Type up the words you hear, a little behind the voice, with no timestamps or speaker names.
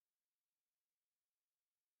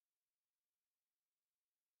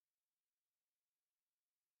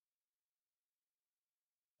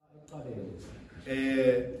According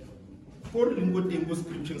to the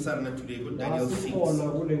scripture today, Daniel 6.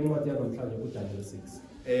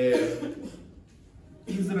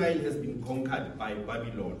 Israel has been conquered by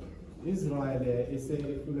Babylon. Israel is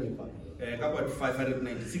About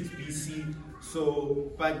 596 BC.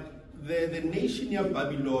 So, but the nation near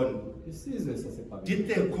Babylon did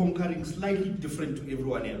their conquering slightly different to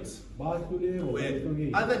everyone else. Where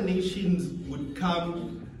other nations would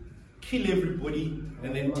come, kill everybody,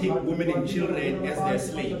 and then take women and children as their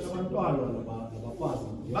slaves.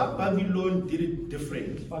 But Babylon did it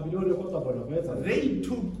different. They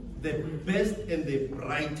took the best and the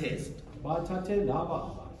brightest, but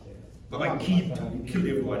killed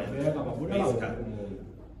everyone else.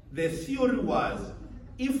 The theory was,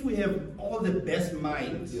 if we have all the best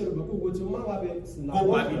minds go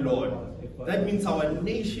Babylon, that means our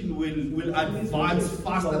nation will advance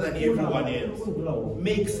faster than everyone else.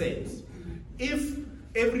 Makes sense. If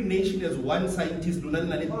every nation has one scientist, you'll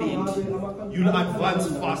advance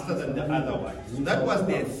faster than the other one. So that was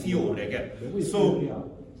their theory again. So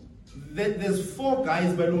there's 4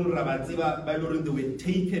 guys they were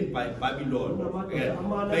taken by Babylon.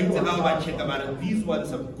 These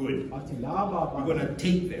ones are good. We're gonna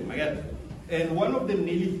take them again. And one of them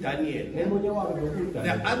nearly Daniel.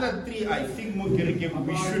 The other 3, I think we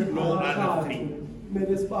should know other 3.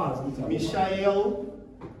 Mishael,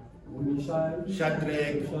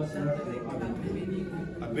 Shadrach,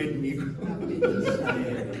 Abednego.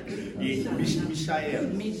 Mishael.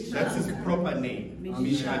 That's his proper name.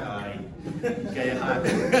 Mishael.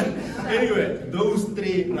 Anyway, those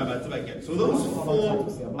 3. So those 4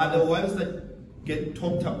 are the ones that get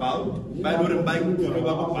talked about by Babylon.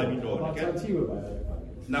 Okay?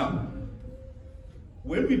 Now,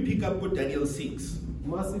 when we pick up with Daniel 6,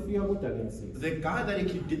 the guy that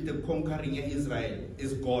actually did the conquering in Israel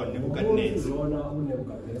is gone, Nebuchadnezzar.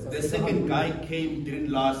 The second guy came, didn't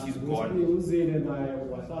last, he's gone.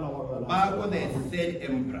 Back on the 3rd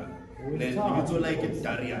emperor, then it's like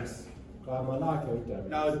Darius.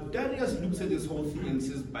 Now, Darius looks at this whole thing and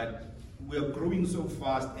says, but we are growing so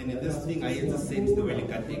fast, and in this thing, I have to sense the way it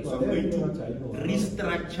can take. So I'm going to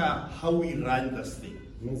restructure how we run this thing.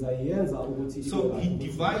 So he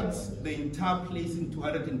divides the entire place in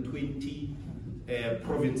 220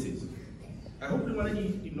 provinces. I hope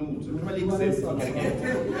nobody knows.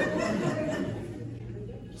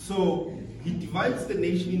 So he divides the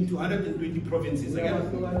nation into 220 provinces again.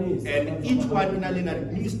 And each one has an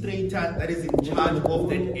administrator that is in charge of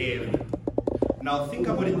that area. Now think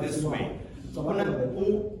about it this way.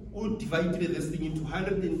 Who divided this thing into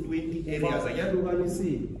 120 areas again?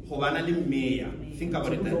 Mayor. Think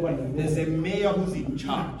about it. There's a mayor who's in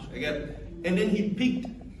charge again. And then he picked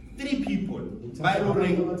 3 people. By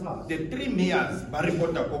the 3 mayors,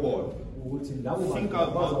 think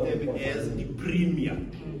about them as the premier,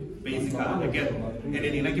 basically, again. And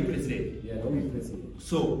then he like a president.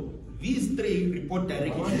 So these 3 report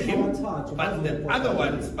directly to him, but the other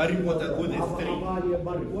ones report to the 3.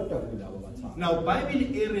 Now, Bible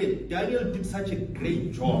area, Daniel did such a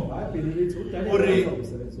great job.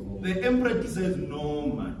 The emperor says, no,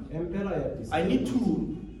 man. I need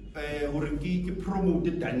to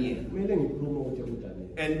promote Daniel.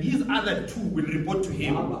 And these other 2 will report to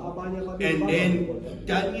him. And then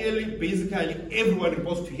Daniel, basically, everyone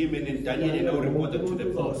reports to him, and then Daniel now reported to the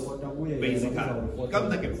boss. Basically, comes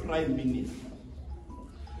like a prime minister.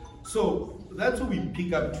 So that's what we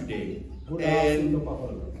pick up today. And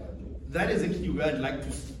that is actually where I'd like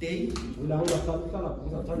to stay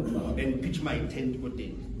and pitch my tent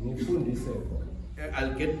today.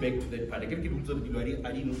 I'll get back to that part. I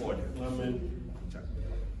didn't order. Amen.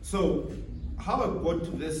 So, how I got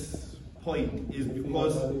to this point is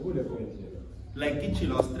because, like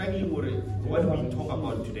Ichil, I was struggling with what we talk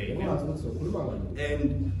about today.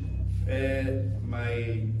 And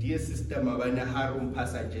my dear sister Mabana Harum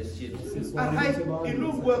passed suggestion. You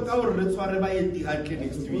know, work out next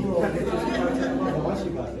week.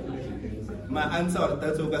 My answer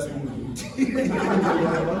that's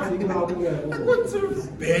what sort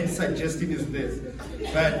of bad suggestion is this?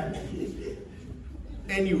 But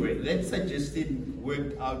anyway, that suggestion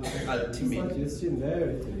worked out ultimately.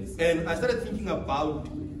 And I started thinking about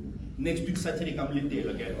next week Saturday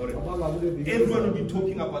again. Everyone will be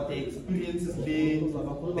talking about the experiences the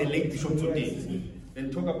late Bishop did,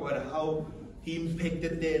 and talk about how he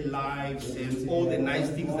impacted their lives and all the nice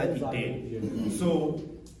things that he did. So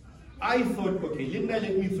I thought, okay,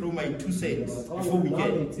 let me throw my 2 cents before we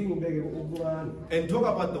get and talk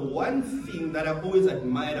about the one thing that I've always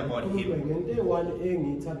admired about him.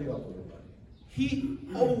 He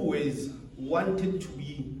always wanted to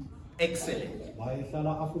be excellent.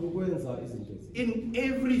 wayehlala afuna ukwenza izinto ezinhle. In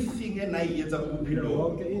everything enayenza kuphilo,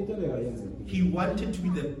 Yonke into ebekayenza he wanted to be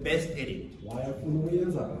the best at it. wayefuna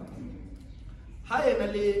ukuyenza kahle. Ha ena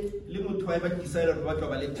le motho wa ba decide gore batho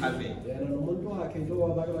ba le tavern. Yena nomuntu wakhe into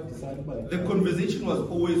wabake badecide ukuba The conversation was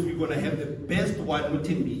always, we're going to have the best one with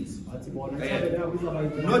Tembisa. bathi bona thabeni yabo izaba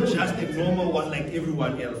yinto Not just a normal one like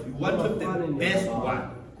everyone else. We wanted the best one.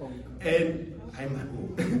 And and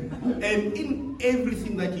in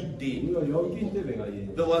everything that he did, kuyo yonke into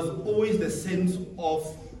ebekayenza. there was always the sense of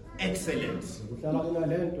excellence. Kuhlala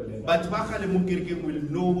kunalento le. But Bakale Mukerke will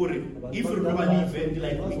know what if we probably event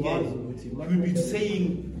like we get, we'll be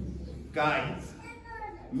saying, guys,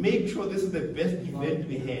 make sure this is the best event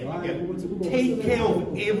we have. Okay? Take care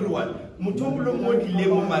of everyone. Mutombulo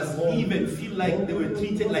Modilemo must even feel like they were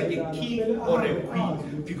treated like a king or a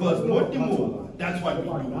queen. Because Modimo, that's what we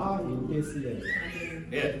do.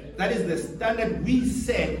 Yeah, that is the standard we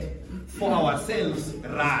set for ourselves.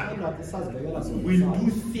 We'll do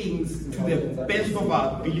things to the best of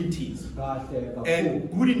our abilities.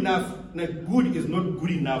 And good enough, good is not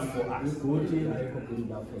good enough for us.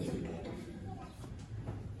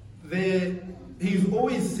 He's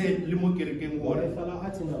always said,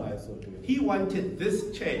 he wanted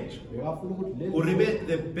this church or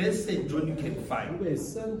the best St. John you can find,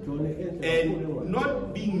 and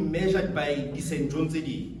not being measured by St. John,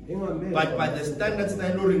 but by the standards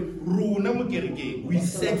that we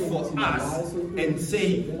set for us and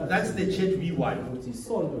say that's the church we want.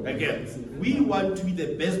 Again, we want to be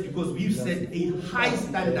the best because we've set a high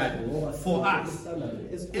standard for us.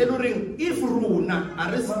 If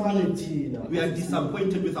we are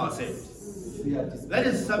disappointed with ourselves. That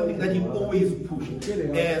is something that he always pushed.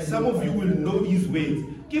 Some of you will know his ways.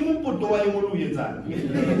 Because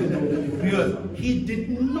he did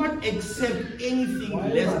not accept anything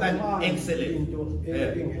less than excellent.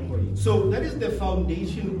 So that is the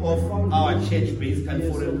foundation of our church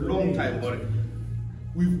basically for a long time.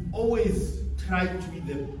 We've always tried to be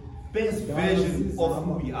the best version of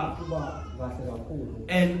who we are.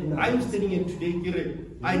 And I'm standing here today,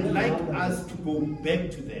 I'd like us to go back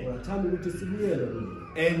to that.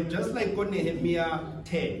 And just like on Nehemiah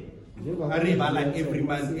 10, like every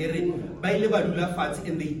month, and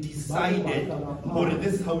they decided,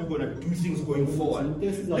 this is how we're going to do things going forward.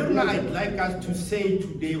 I'd like us to say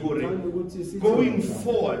today, going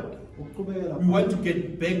forward, we want to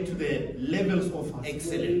get back to the levels of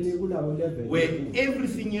excellence, where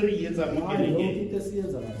everything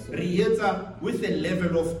with a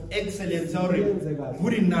level of excellence,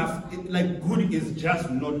 good enough, like good is just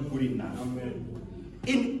not good enough.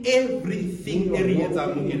 In everything,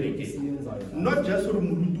 not just for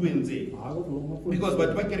because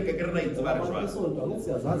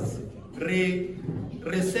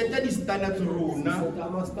reset the standards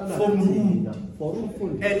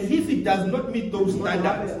and if it does not meet those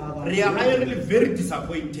standards, we are really very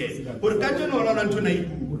disappointed.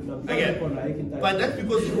 Again, but that's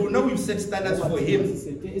because now we've set standards for him.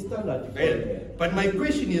 But my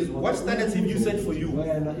question is, what standards have you set for you?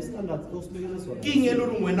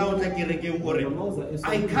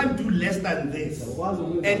 I can't do less than this.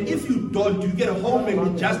 And if you don't, you get home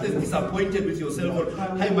and be just as disappointed with yourself.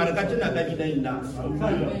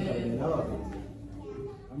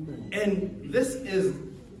 And this is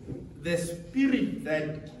the spirit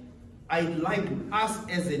that I'd like us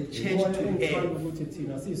as a church to have.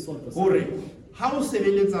 How you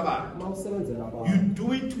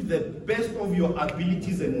do it to the best of your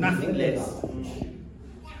abilities and nothing less.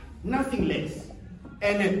 Nothing less.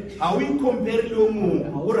 And how we compare your moon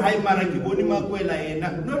or no,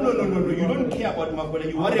 you don't care about Makwela,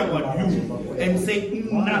 you worry about you and say,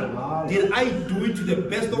 did I do it to the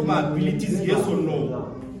best of my abilities, yes or no?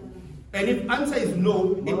 And if answer is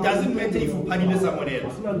no, it doesn't matter if you punish someone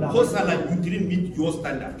else. Because you didn't meet your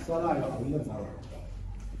standard.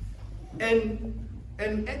 And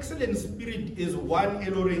an excellent spirit is one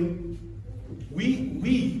alluring.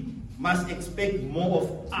 We must expect more of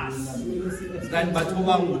us than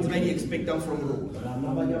Batova would really expect them from Rome.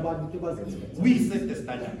 We set the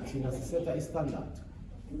standard.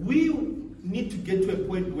 We need to get to a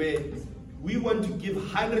point where we want to give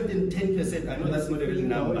 110%. I know that's not a real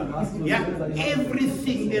number. Yeah,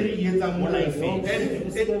 everything in more life.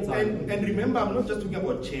 And remember, I'm not just talking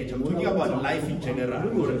about church, I'm talking about life in general.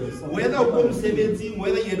 Whether you come 17,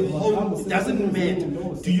 whether you're at home, it doesn't matter.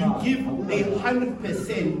 Do you give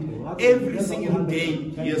 100% every single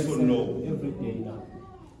day, yes or no?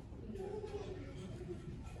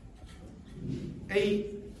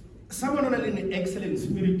 Someone on an excellent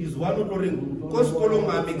spirit is one of the because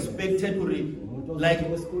I'm expected to Like,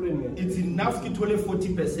 it's enough to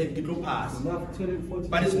 40% to pass,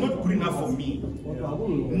 but it's not good enough for me.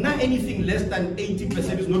 Not anything less than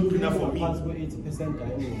 80% is not good enough for me.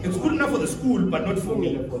 It's good enough for the school, but not for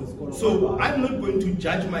me. So I'm not going to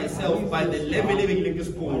judge myself by the level of English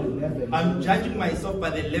school. I'm judging myself by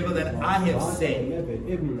the level that I have set.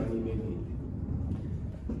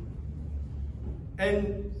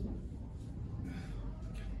 And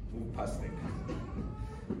move past that.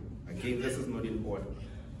 Okay, this is not in order.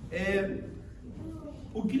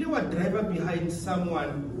 Ukilewa driver behind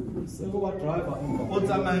someone,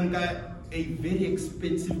 a very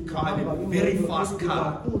expensive car, a very fast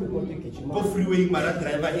car, go freeway, mara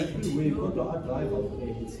driver 80.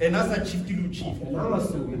 And that's a chief.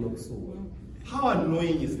 How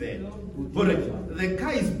annoying is that? But the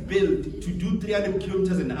car is built to do 300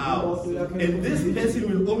 kilometers an hour, and this person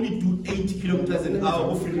will only do 80 kilometers an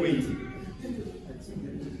hour of freeway.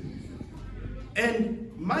 And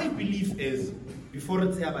my belief is, before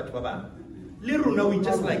it's about Baba, now we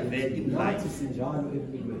just like that in life.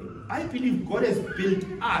 I believe God has built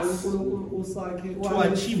us to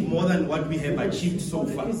achieve more than what we have achieved so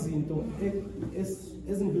far.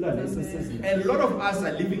 A lot of us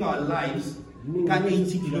are living our lives at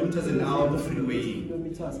 80 kilometers an hour of freeway,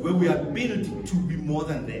 where we are built to be more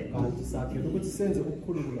than that.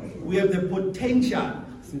 We have the potential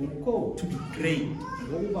to be great.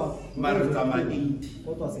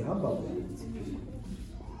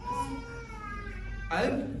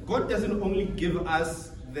 And God doesn't only give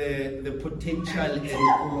us the potential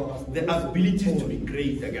and the abilities to be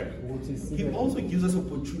great again. He also gives us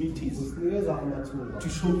opportunities to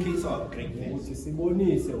showcase our greatness.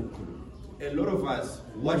 A lot of us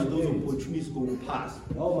watch those opportunities go past,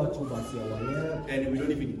 and we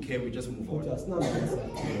don't even care, we just move on.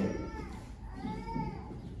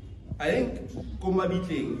 I think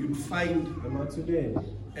you'd find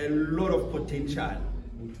a lot of potential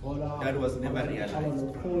that was never realized.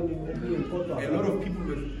 A lot of people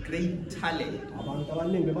with great talent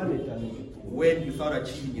went without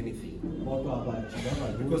achieving anything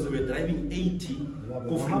because they were driving 80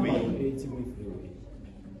 go freeway.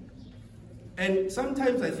 And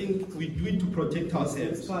sometimes I think we do it to protect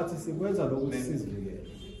ourselves.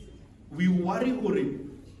 We worry,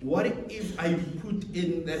 what if I put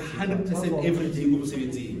in the 100% every day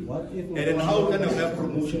and then how can I have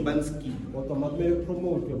promotion ban scheme?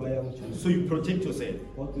 So you protect yourself.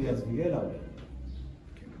 Let's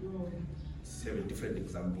have a different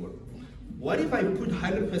example. What if I put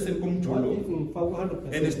 100% control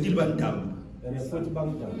and it's still ban dump?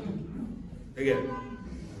 Again.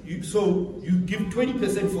 So you give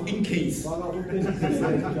 20% for in case,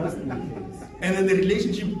 and then the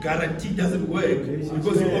relationship guarantee doesn't work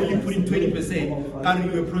because you only put in 20%, and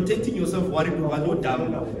you are protecting yourself worried about no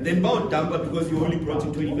dump. Then about dump because you only brought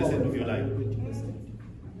in 20% of your life.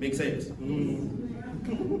 Make sense?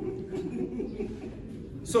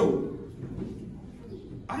 So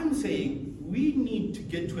I'm saying we need to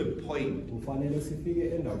get to a point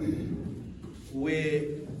where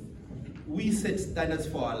we set standards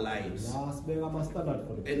for our lives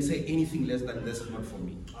and say anything less than this is not for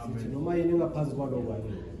me.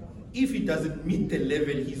 If he doesn't meet the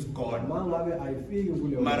level, he's gone.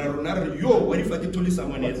 Yo, what if I told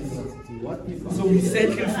someone else? So we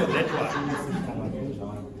settle for that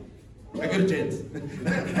one. I get a chance.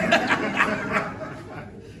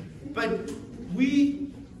 But we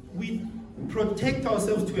protect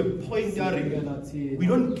ourselves to a point where we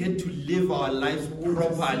don't get to live our lives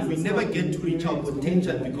properly. We never get to reach our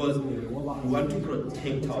potential because we want to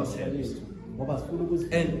protect ourselves.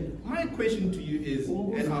 And my question to you is,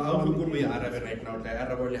 and I'll go to Arabic right now,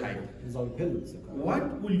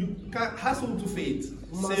 what will you hustle to fate?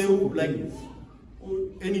 Say like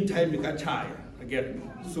anytime you got tired again.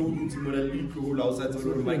 So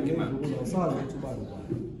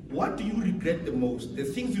what do you regret the most? The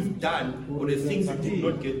things you've done or the things you did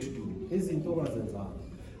not get to do?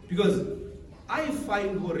 Because I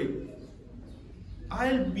find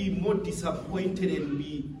I'll be more disappointed and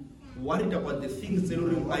be worried about the things that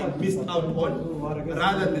I missed out on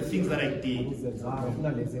rather than the things that I did.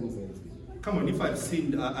 Come on, if I've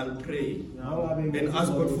sinned, I'll pray and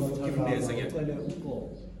ask God for forgiveness again.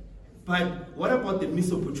 But what about the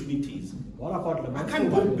missed opportunities? I can't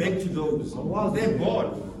go back to those. They're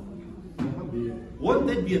gone. Won't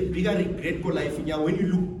that be a bigger regret for life when you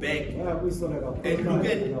look back and look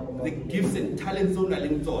at the gifts and talents on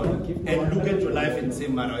and look at your life and say,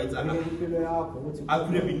 I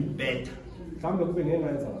could have been better.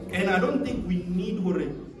 And I don't think we need to be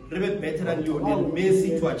better than you and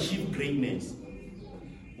Messi to achieve greatness.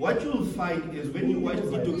 what you'll find is when you watch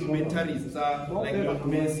the documentaries like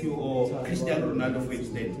Messi or Cristiano Ronaldo, for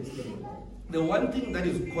instance, the one thing that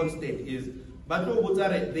is constant is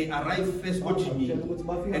they arrive first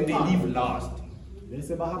and they leave last.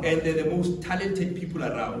 And they're the most talented people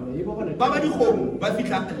around. Babadi home,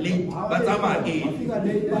 bafika late, batama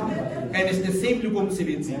and it's the same look on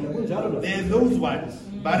They're those ones,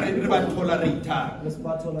 but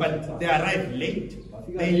they arrive late.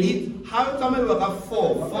 They leave. How come we got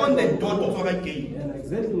four on the dot of a game?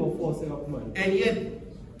 And yet,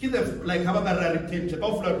 like this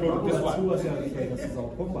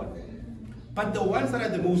one. But the ones that are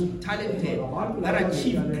the most talented, that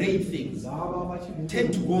achieve great things,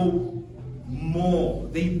 tend to go more.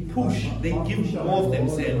 They push, they give more of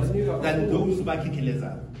themselves than those who back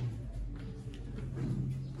Kileza.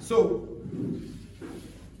 So,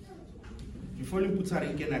 before you put her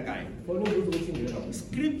in a guy,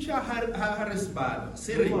 scripture has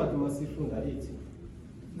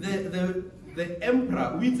the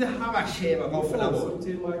emperor with the Havasheva of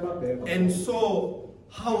and so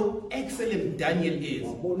how excellent Daniel is,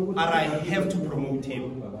 and I have to promote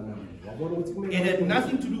him. It had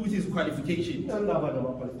nothing to do with his qualifications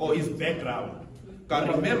or his background. Can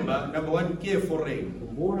remember, number one, care for rain.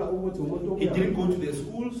 He didn't go to the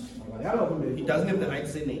schools. He doesn't have the right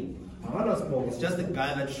surname. It's just the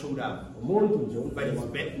guy that showed up. But he's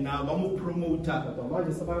back now. I'm a promoter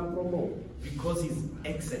because he's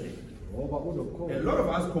excellent. A lot of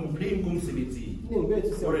us complain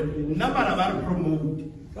or a number of us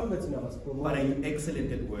promote, but are you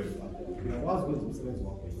excellent at work?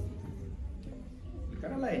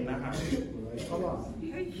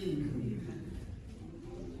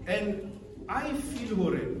 And I feel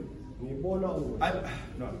worried.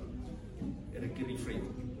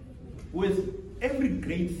 With every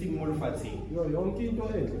great thing all of us say,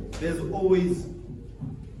 there's always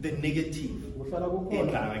the negative.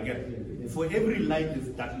 For every light is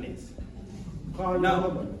darkness.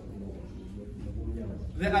 Now,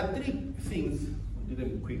 there are three things, do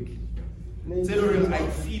them quick. I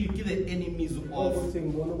feel the enemies of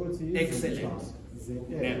excellence.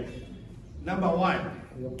 Yeah. Number one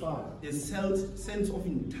is sense of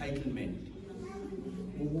entitlement.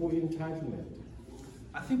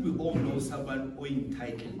 I think we all know someone who is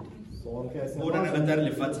entitled.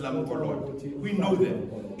 We know them.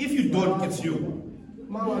 If you don't, it's you.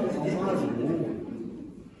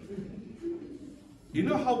 You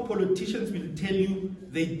know how politicians will tell you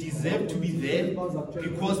they deserve to be there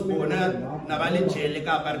because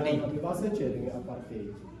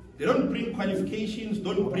they don't bring qualifications,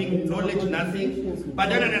 don't bring knowledge, nothing. But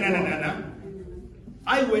no.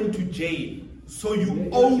 I went to jail, so you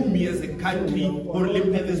own me as a country or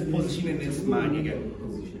live at this position and this money again.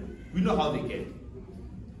 We know how they get.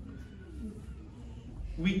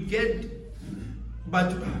 We get,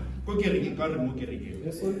 but back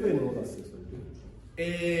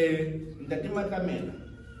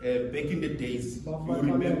in the days, you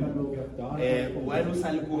remember, while I was in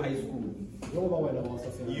high school,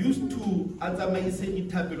 used to answer my I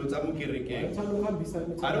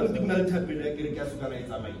don't think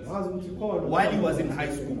while he was in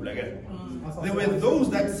high school. There were those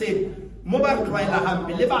that said,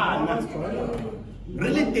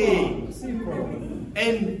 really,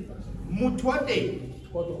 and Mutwate.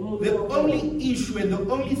 The only issue and the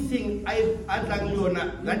only thing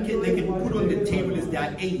that they can put on the table is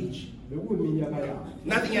their age.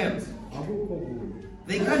 Nothing else.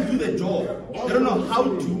 They can't do the job. They don't know how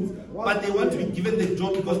to, but they want to be given the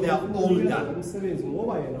job because they are older.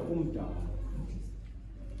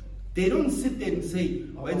 They don't sit there and say,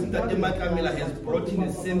 Makamela has brought in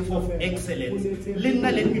a sense of excellence.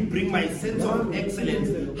 Linda, let me bring my sense of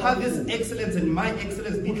excellence. How this excellence and my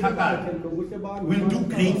excellence will do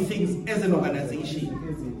great things as an organization.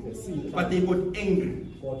 But they got angry.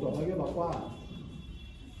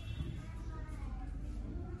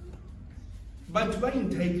 But to be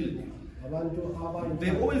entitled,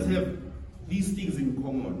 they always have these things in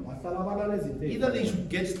common. Either they should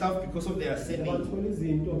get stuff because of their surname.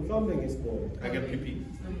 I get PP.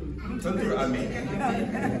 Amen.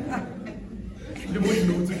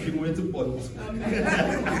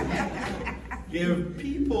 There are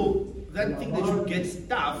people that think they should get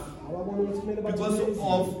stuff because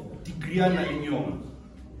of degree and union.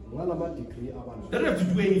 They don't have to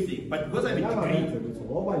do anything, but because I have a degree,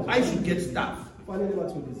 I should get stuff. I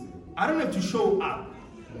don't have to show up.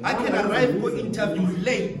 I can arrive for interview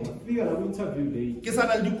late.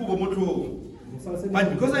 But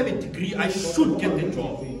because I have a degree, I should get the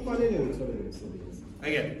job.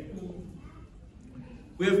 Again,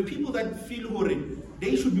 we have people that feel worried.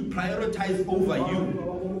 They should be prioritized over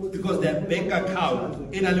you. because their bank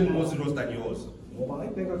account is more zeros than yours. ngoba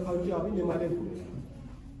i-bank account yabo inemali endlula.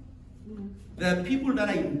 There are people that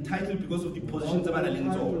are entitled because of the positions of an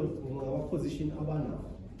position abanawo.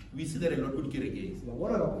 We see that a lot with Kireke.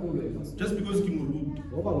 Sibabona kakhulu emasini. Just because Kimurud,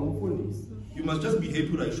 Ngoba ngumfundisi. you must just be happy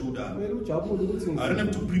when I showed up. Kumele ujabule ukuthi I don't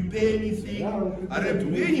have to prepare anything. I don't have to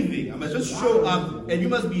do anything. I must just show up, and you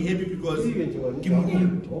must be happy because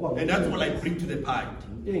Kimurud. And that's what I bring to the party.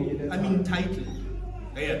 I'm entitled.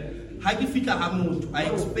 Yeah. I expect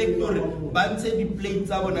to ban the plates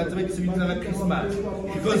at Christmas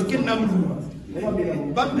because Kinamru.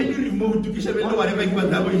 But when you remove to Kishabel, whatever you want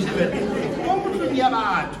to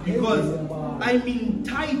because I'm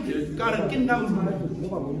entitled.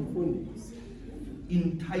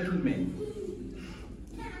 Entitlement.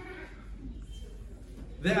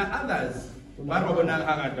 There are others.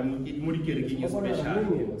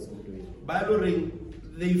 Bible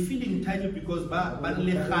they feel entitled because I've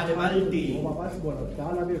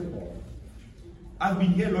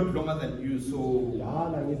been here a lot longer than you, so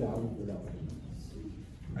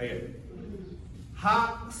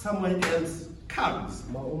how someone else comes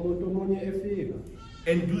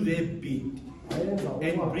and do their bit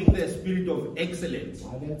and bring the spirit of excellence.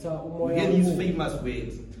 We hear these famous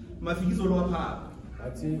words. Last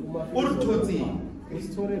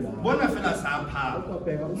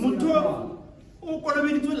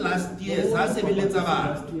year,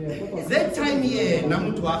 that time here,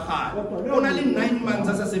 only 9 months,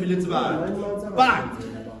 but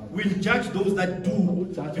we'll judge those that do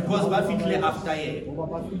because we after year.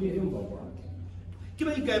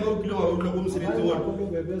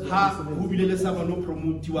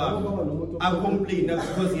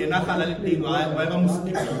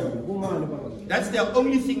 That's the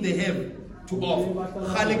only thing they have to offer.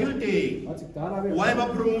 Why am I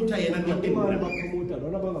promoter and not?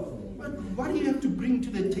 But what do you have to bring to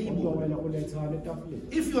the table?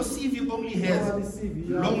 If your CV only has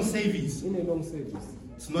long service,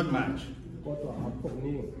 it's not much.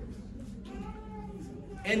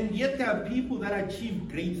 And yet there are people that achieve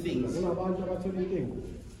great things.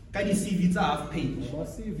 Can you see it's a half page? We've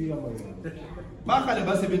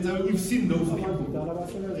seen those people.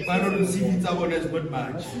 But I don't see it's a one as not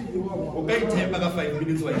much. Okay, take back 5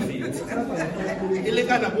 minutes while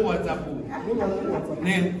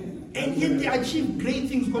and yet they achieve great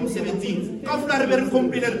things from 17.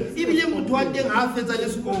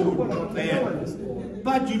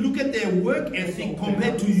 But you look at their work ethic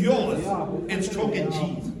compared to yours, it's chalk and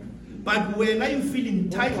cheese. But when I feel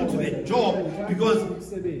entitled to the job, because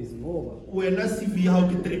when I see how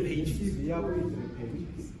to 3 pages.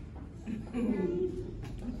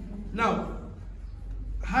 Now,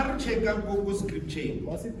 how to check out Google scripture?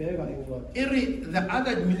 The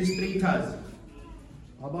other administrators,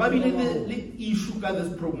 the issue got this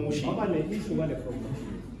promotion.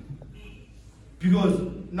 Because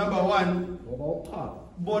number one,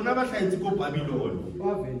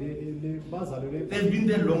 they've been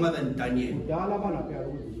there longer than Daniel.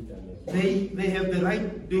 They have the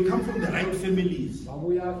right, they come from the right families.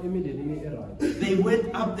 They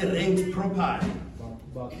went up the ranks properly.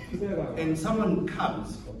 And someone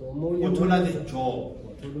comes, who told us the job,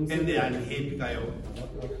 and they are unhappy.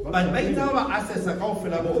 But by the time assessor he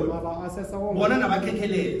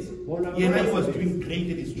was doing great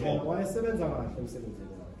at his job.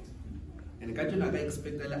 And I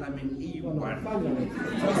expected I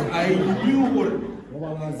knew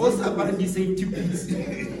also about the safety piece.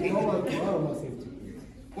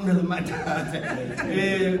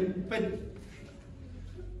 But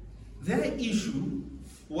their issue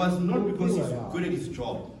was not because he's good at his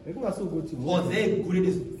job, or they're good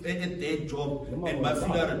at their job and but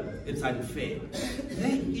feel it's unfair.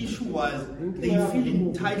 Their issue was they feel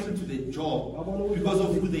entitled to the job because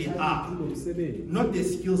of who they are, not the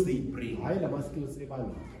skills they bring.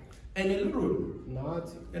 And a little,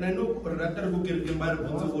 and I know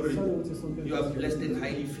you are blessed and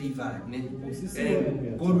highly favored,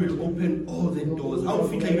 and God will open all the doors. How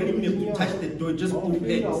feel like when you have to touch the door, just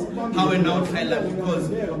opens. How an outsider, because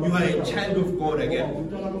you are a child of God again.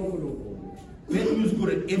 When you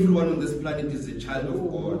good, everyone on this planet is a child of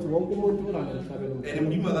God. And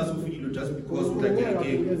I'm just because we are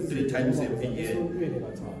getting 3 times every year.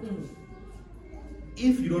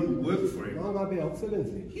 If you don't work for it,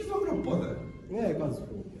 he's not going to bother.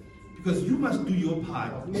 Because you must do your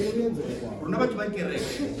part. You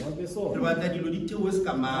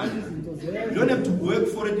don't have to work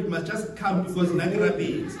for it, it must just come because you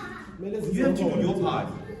have to do your part.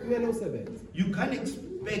 You can't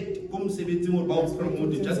expect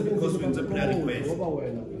promoted just because it's a prayer request.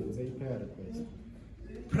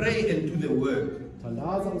 Pray and do the work.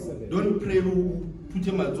 Thandaza umsebenzi. Don't pray put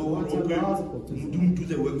him at all. Do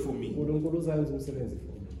the work for me. uNkulunkulu uzayenza umsebenzi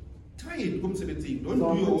for mina. Try it, kumsebenzini. Don't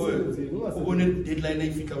do your work. Ubone deadline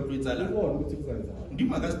ayifika utwenzala. Ubone ukuthi kuzenzani.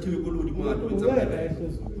 Ndima kasithiwe kolodi mungatwenza.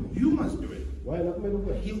 You must do it. Wena kumele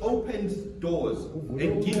ukwenze. He opens doors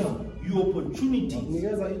and gives you opportunities.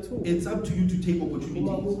 Unikeza ithuba. It's up to you to take Uma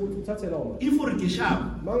opportunities. uthathela uma. If for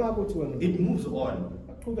Gesham, Mangabe uthi wena it moves on.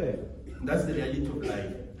 aqhubeka. That's the reality of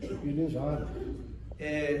life. Impilo njalo.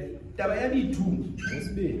 Taba ya dithu,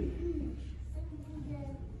 Wesibili.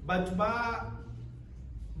 but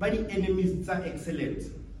the enemies are excellent.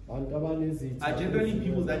 Abantu abanezitha. Are generally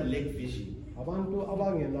people that lack vision. Abantu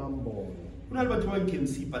abangenambono. Kuna abantu one can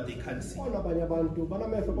see but they can't see. Bona abanye abantu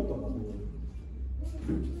banamehlo kodwa ababoni.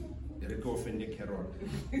 Eriko offende Carol.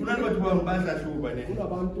 Kuna abantu badlahluba ne.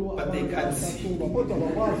 Kunabantu But they can't see. kodwa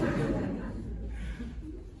bakwazi ukubona.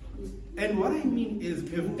 And what I mean is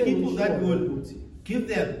people that will give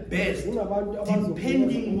their best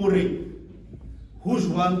depending on who's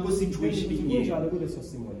one situation here.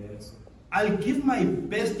 I'll give my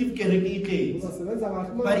best if kereke,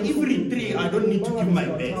 but every 3 I don't need to give my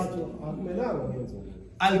best.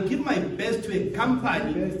 I'll give my best to a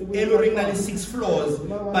company tailoring 6 floors,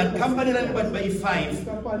 but company that by 5.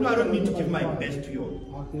 No, I don't need to give my best to you.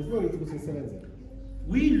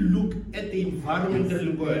 We look at the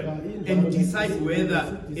environmental world and decide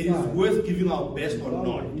whether it is worth giving our best or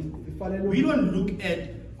not. We don't look at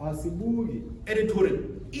editorial.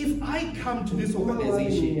 If I come to this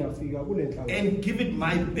organization and give it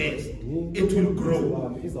my best, it will grow.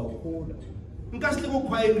 Because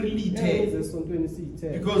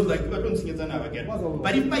like I don't sing it again.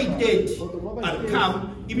 But if my date I'll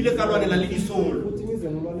come,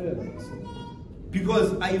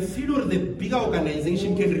 because I feel the bigger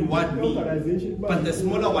organization can reward me, but the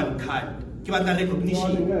smaller one can't. Give us the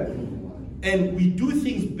recognition. And we do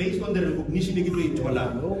things based on the recognition they give to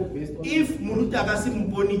If Muruta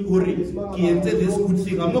Gasimponi Uri, this good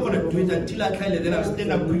thing, I'm not going to do it until I tell it, then I'll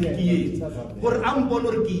stand up quickly. Or I'm born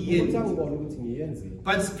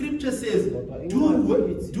But scripture says,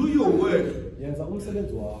 do your work.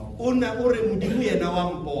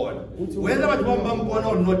 Whether I'm born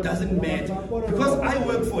or not doesn't matter. Because I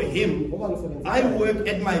work for him. I work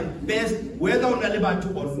at my best, whether on a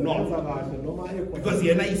or not. Because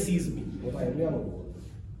he sees me. If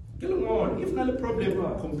not a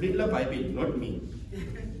problem, complete the Bible, not me.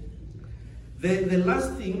 The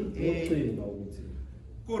last thing,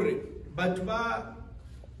 correct, but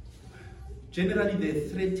generally they're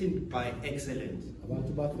threatened by excellence.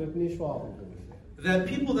 There are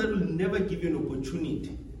people that will never give you an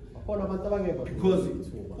opportunity because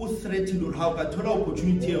who threatened or how can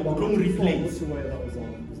opportunity or don't replace.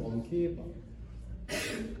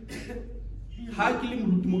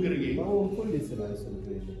 Hakilim Mugere.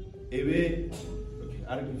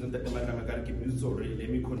 Let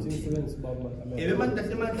me continue.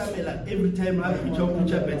 Every time I preach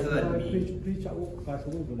better than me,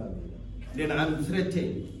 then I'm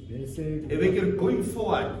threatened. Going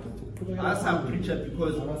forward, as a preacher,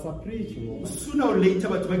 because sooner or later,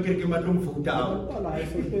 but down.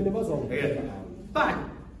 But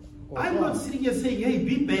I'm not sitting here saying, hey,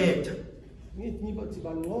 be bad.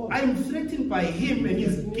 I'm threatened by him and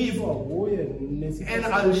his gift, and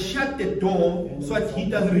I'll shut the door so that he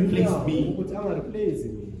doesn't replace me.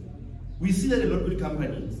 We see that a lot with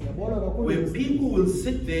companies, where people will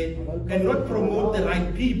sit there and not promote the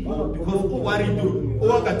right people because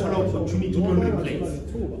opportunity to replace.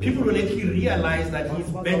 People will actually realize that he's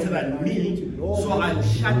better than me, so I'll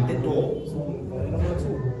shut the door.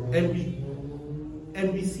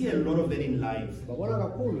 And we see a lot of that in life.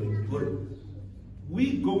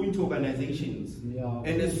 We go into organizations,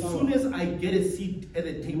 and as soon as I get a seat at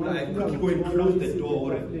the table, I quickly go and close the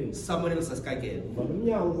door, or someone else has again.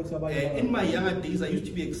 In my younger days, I used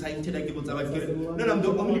to be excited. I no, I'm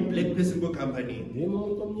the only black person in the company.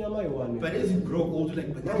 But as you grow older,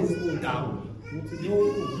 like, but that is down.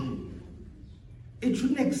 It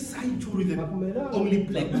shouldn't excite you with the only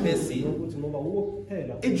black person.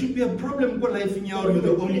 It should be a problem for life in your you're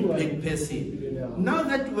the only black person. Now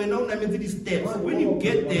that we're now into these steps, when you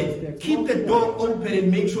get there, keep the door open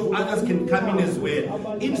and make sure others can come in as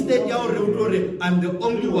well. Instead, I'm the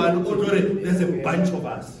only one, there's a bunch of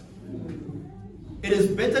us. It is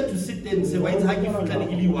better to sit there and say, why is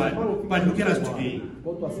one? But look at us today.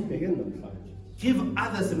 Give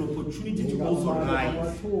others an opportunity to also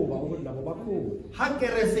rise.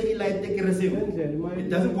 It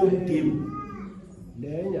doesn't go dim.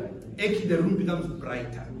 Actually, the room becomes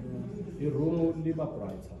brighter.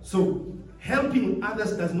 So, helping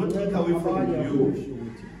others does not take away from you.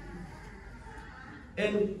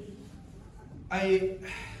 And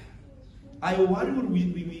I worry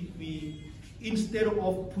we instead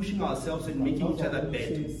of pushing ourselves and making each other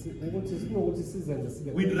better,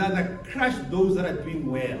 we'd rather crush those that are doing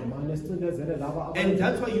well. And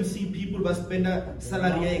that's why you see people who spend a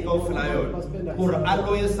salary or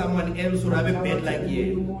allow someone else who have a bed like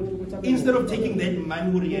you. Instead of taking that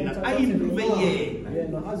money, I improve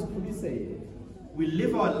we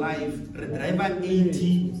live our life, drive at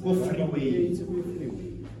 80, go freeway.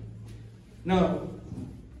 Now,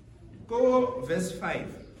 go verse 5.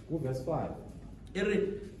 Go verse 5.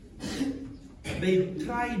 They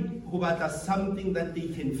tried something that they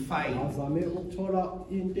can find.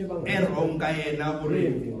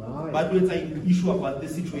 But it's an issue about the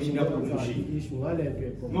situation of promotion.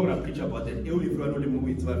 I'm not going to preach about that. Everyone will move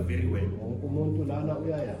it very well.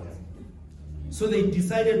 So they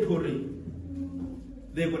decided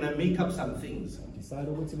they're going to make up some things.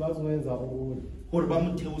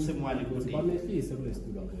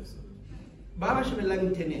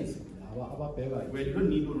 Tennis. Well, you don't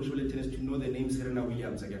need tennis to know the name Serena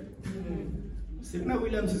Williams again. Serena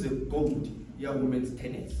Williams is a gold women's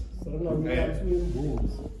tennis.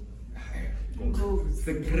 It's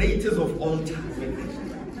the greatest of all time.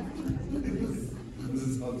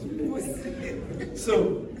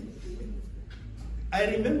 So, I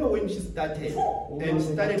remember when she started and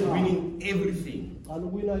started winning everything.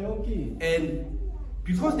 And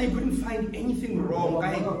because they couldn't find anything wrong,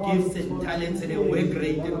 I gifts and talents and a work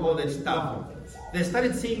rate and all that stuff, they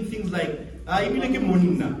started saying things like, that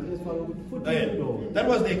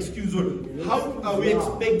was the excuse. How are we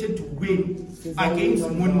expected to win against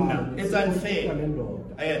Munna? It's unfair.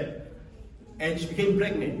 And she became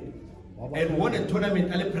pregnant. And won a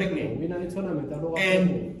tournament, pregnant.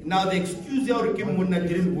 And now the excuse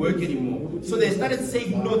didn't work anymore. So they started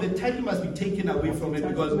saying, no, the title must be taken away from it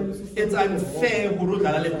because it's unfair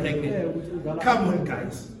pregnant. Come on,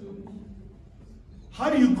 guys.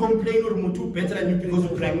 How do you complain or Mutu better than you because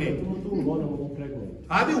you're pregnant?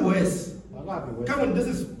 I'll be worse. Come on, this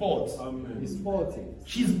is sports.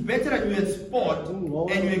 She's better than you at sport, and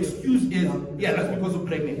your excuse is, yeah, that's because you're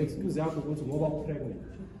pregnant.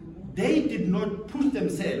 They did not push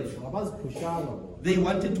themselves. They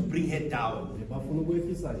wanted to bring her down.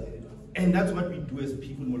 And that's what we do as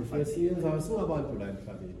people. And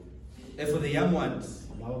for the young ones,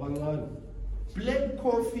 Black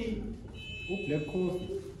Coffee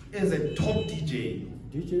is a top DJ.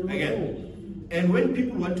 Again. And when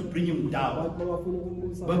people want to bring him down,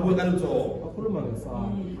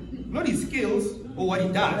 not his skills or what he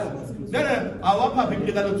does. No, our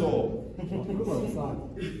people.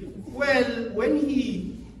 Well, when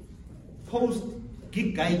he posts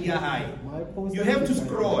Gig Gaigia High, you have to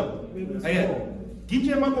scroll.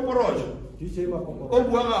 DJ Makoporoj.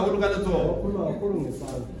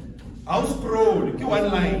 I'll scroll, one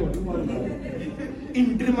line.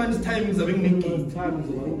 In 3 months' time, he's having Nikki.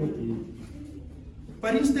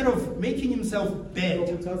 But instead of making himself bad,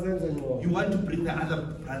 you want to bring the other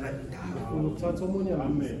brother down.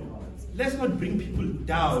 Amen. Let's not bring people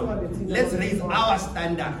down. Let's raise our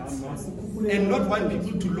standards and not want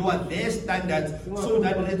people to lower their standards so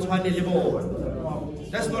that let's one level.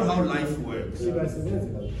 That's not how life works.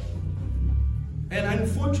 And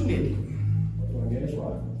unfortunately,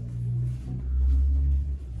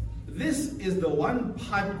 this is the one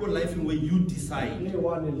part of life in where you decide.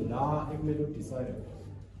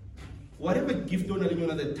 Whatever gift or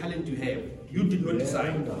the talent you have, you did not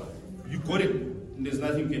decide. You got it. There's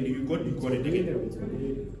nothing you can do. You got it again.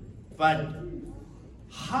 But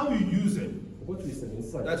how you use it,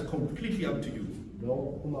 that's completely up to you.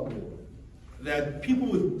 There are people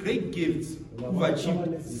with great gifts who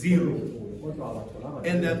achieved 0.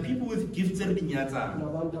 And there are people with gifts that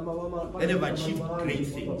have achieved great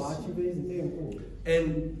things.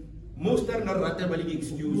 And most are not ratabali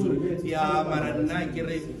excuse. Yeah, marana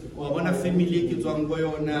kere wana family ki tswang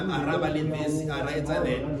yona araba le bese ara etsa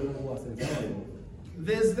le.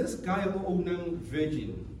 There's this guy who owns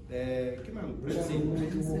Virgin.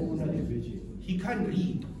 He can't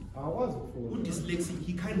read. Who dyslexic?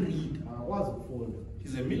 He can't read.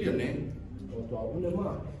 He's a millionaire.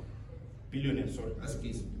 Billionaire, sorry. That's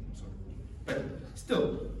case. Sorry. But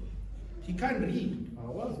still, he can't read.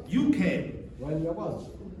 You can.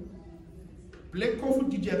 Black Coffee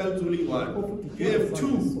teacher is only one. You have 2.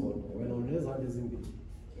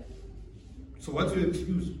 So what's your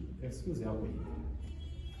excuse?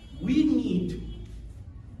 We need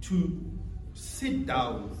to sit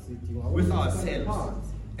down with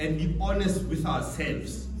ourselves and be honest with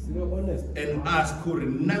ourselves and ask,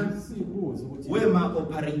 where am I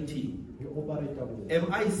operating?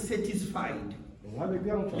 Am I satisfied Ngabe Live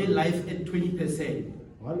kuyangijabulisa. life at 20%,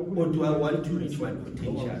 or do I want to reach my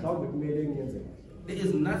potential? Mhlawumbe kumele ngiyenze kahle. There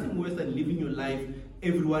is nothing worse than living your life.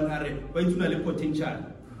 Everyone are but you know potential,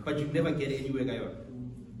 but you never get anywhere. Gayon.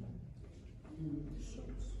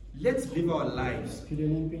 Let's live our lives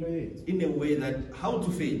Siphileni impilo yethu. in a way that how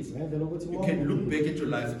to faith. Ngendlela ukuthi You can look back at your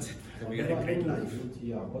life and say, "We got a great life.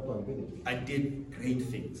 Yeah, kodwa ngibele. I did great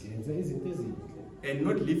things," Ngenze izinto ezinhle. and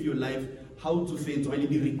not live your life how to faith when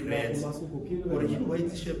you regrets. Or you know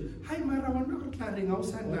it's shame. Hi Mara, I wonder what claring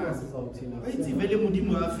outsana. Why it's vele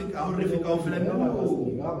modimo Africa how refika ofela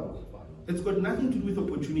no. It's got nothing to do with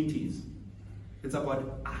opportunities. It's about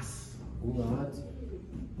us. Ungathi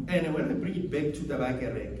And when I bring it back to the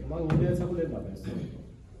Bakerek, mangiletha kule ndaba yesonto.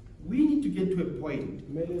 we need to get to a point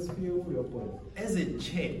Kumele sifike kuleyo point. as a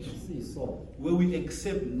church Siyisonto. where we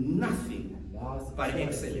accept nothing by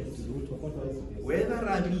excellence. Whether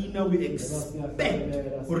Rabina we expect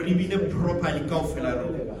or Rabina properly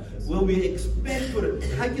where we expect or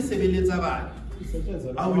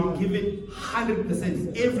I will give it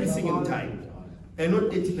 100% every single time and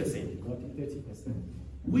not 80%. Not 30%.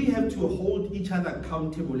 We have to hold each other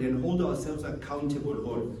accountable and hold ourselves accountable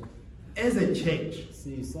on as a church.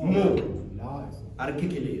 More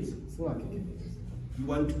articulate. We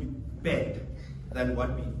want to be better than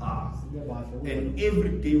what we are. And every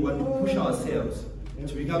day we want to push ourselves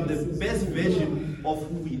to become the best version of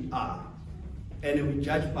who we are. And we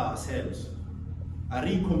judge by ourselves. Are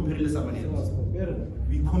you comparing with someone else?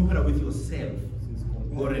 We compare with yourself.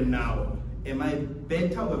 Or now, am I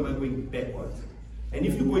better or am I going backwards? And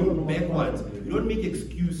if you're going backwards, you don't make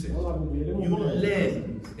excuses. You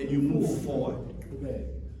learn and you move forward.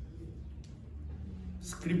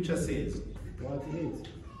 Scripture says,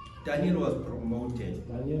 Daniel was promoted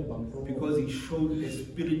because he showed a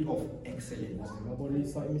spirit of excellence.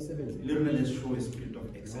 Literally, show a spirit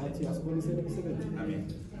of excellence.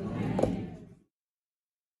 Amen.